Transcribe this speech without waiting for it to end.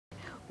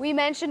We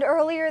mentioned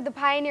earlier the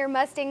Pioneer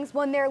Mustangs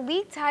won their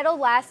league title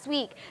last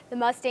week. The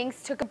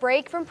Mustangs took a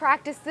break from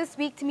practice this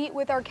week to meet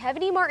with our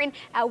Kevin E. Martin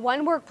at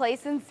One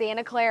Workplace in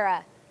Santa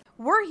Clara.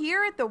 We're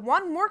here at the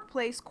One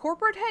Workplace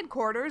corporate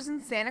headquarters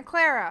in Santa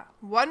Clara.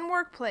 One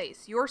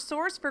Workplace, your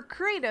source for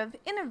creative,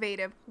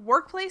 innovative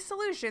workplace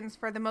solutions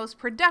for the most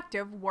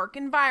productive work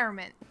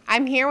environment.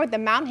 I'm here with the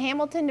Mount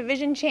Hamilton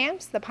Division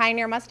champs, the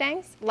Pioneer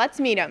Mustangs. Let's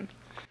meet them.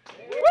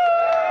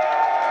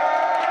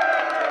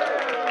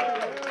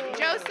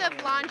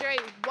 Joseph Landry,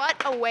 what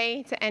a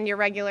way to end your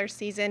regular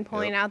season,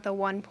 pulling out the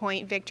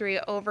 1-point victory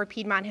over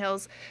Piedmont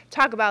Hills.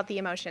 Talk about the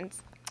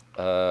emotions.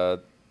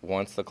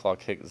 Once the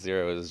clock hit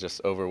 0, it was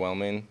just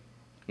overwhelming.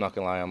 Not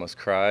gonna lie, I almost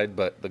cried,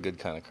 but the good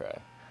kind of cry.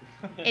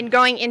 And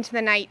going into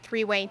the night,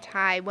 3-way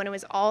tie, when it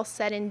was all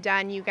said and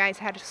done, you guys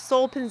had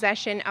sole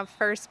possession of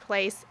first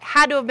place.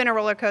 Had to have been a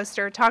roller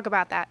coaster. Talk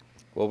about that.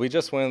 Well, we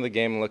just won the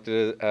game and looked at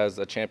it as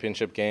a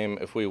championship game.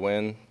 If we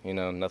win, you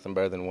know, nothing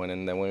better than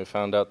winning. Then when we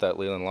found out that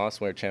Leland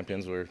lost, we were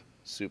champions, we were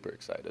super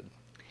excited.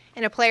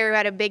 And a player who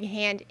had a big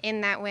hand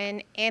in that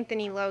win,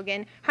 Anthony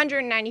Logan,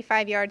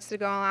 195 yards to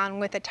go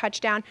along with a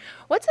touchdown.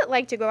 What's it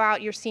like to go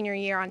out your senior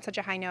year on such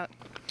a high note?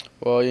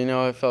 Well, you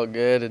know, it felt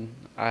good, and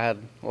I had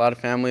a lot of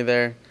family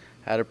there.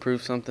 I had to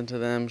prove something to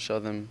them, show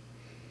them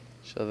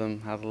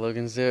how the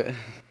Logans do it.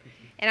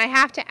 And I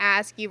have to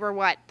ask, you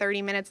were,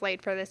 30 minutes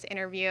late for this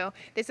interview.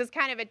 This is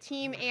kind of a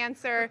team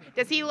answer.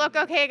 Does he look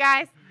okay,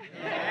 guys?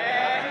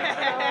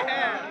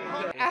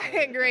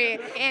 I agree.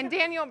 And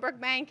Daniel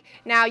Brookbank,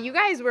 now you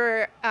guys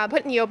were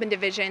put in the open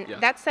division. Yeah.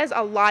 That says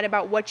a lot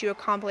about what you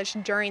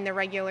accomplished during the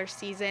regular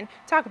season.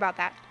 Talk about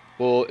that.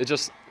 Well, it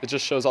just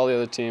shows all the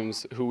other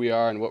teams who we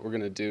are and what we're going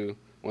to do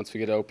once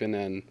we get open,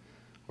 and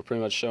we're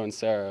pretty much showing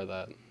Sarah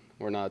that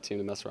we're not a team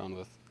to mess around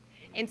with.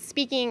 And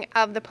speaking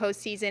of the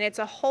postseason, it's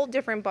a whole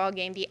different ball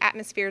game. The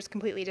atmosphere is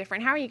completely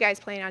different. How are you guys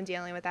planning on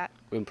dealing with that?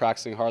 We've been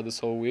practicing hard this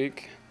whole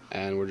week,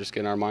 and we're just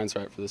getting our minds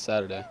right for this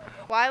Saturday.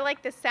 Well, I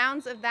like the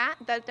sounds of that.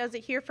 That does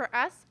it here for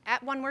us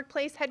at One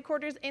Workplace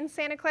headquarters in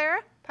Santa Clara.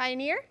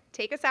 Pioneer,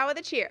 take us out with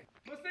a cheer.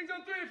 Mustangs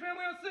on 3,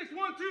 family on 6.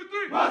 1, 2,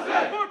 3.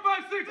 Mustang! 4,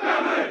 5, 6.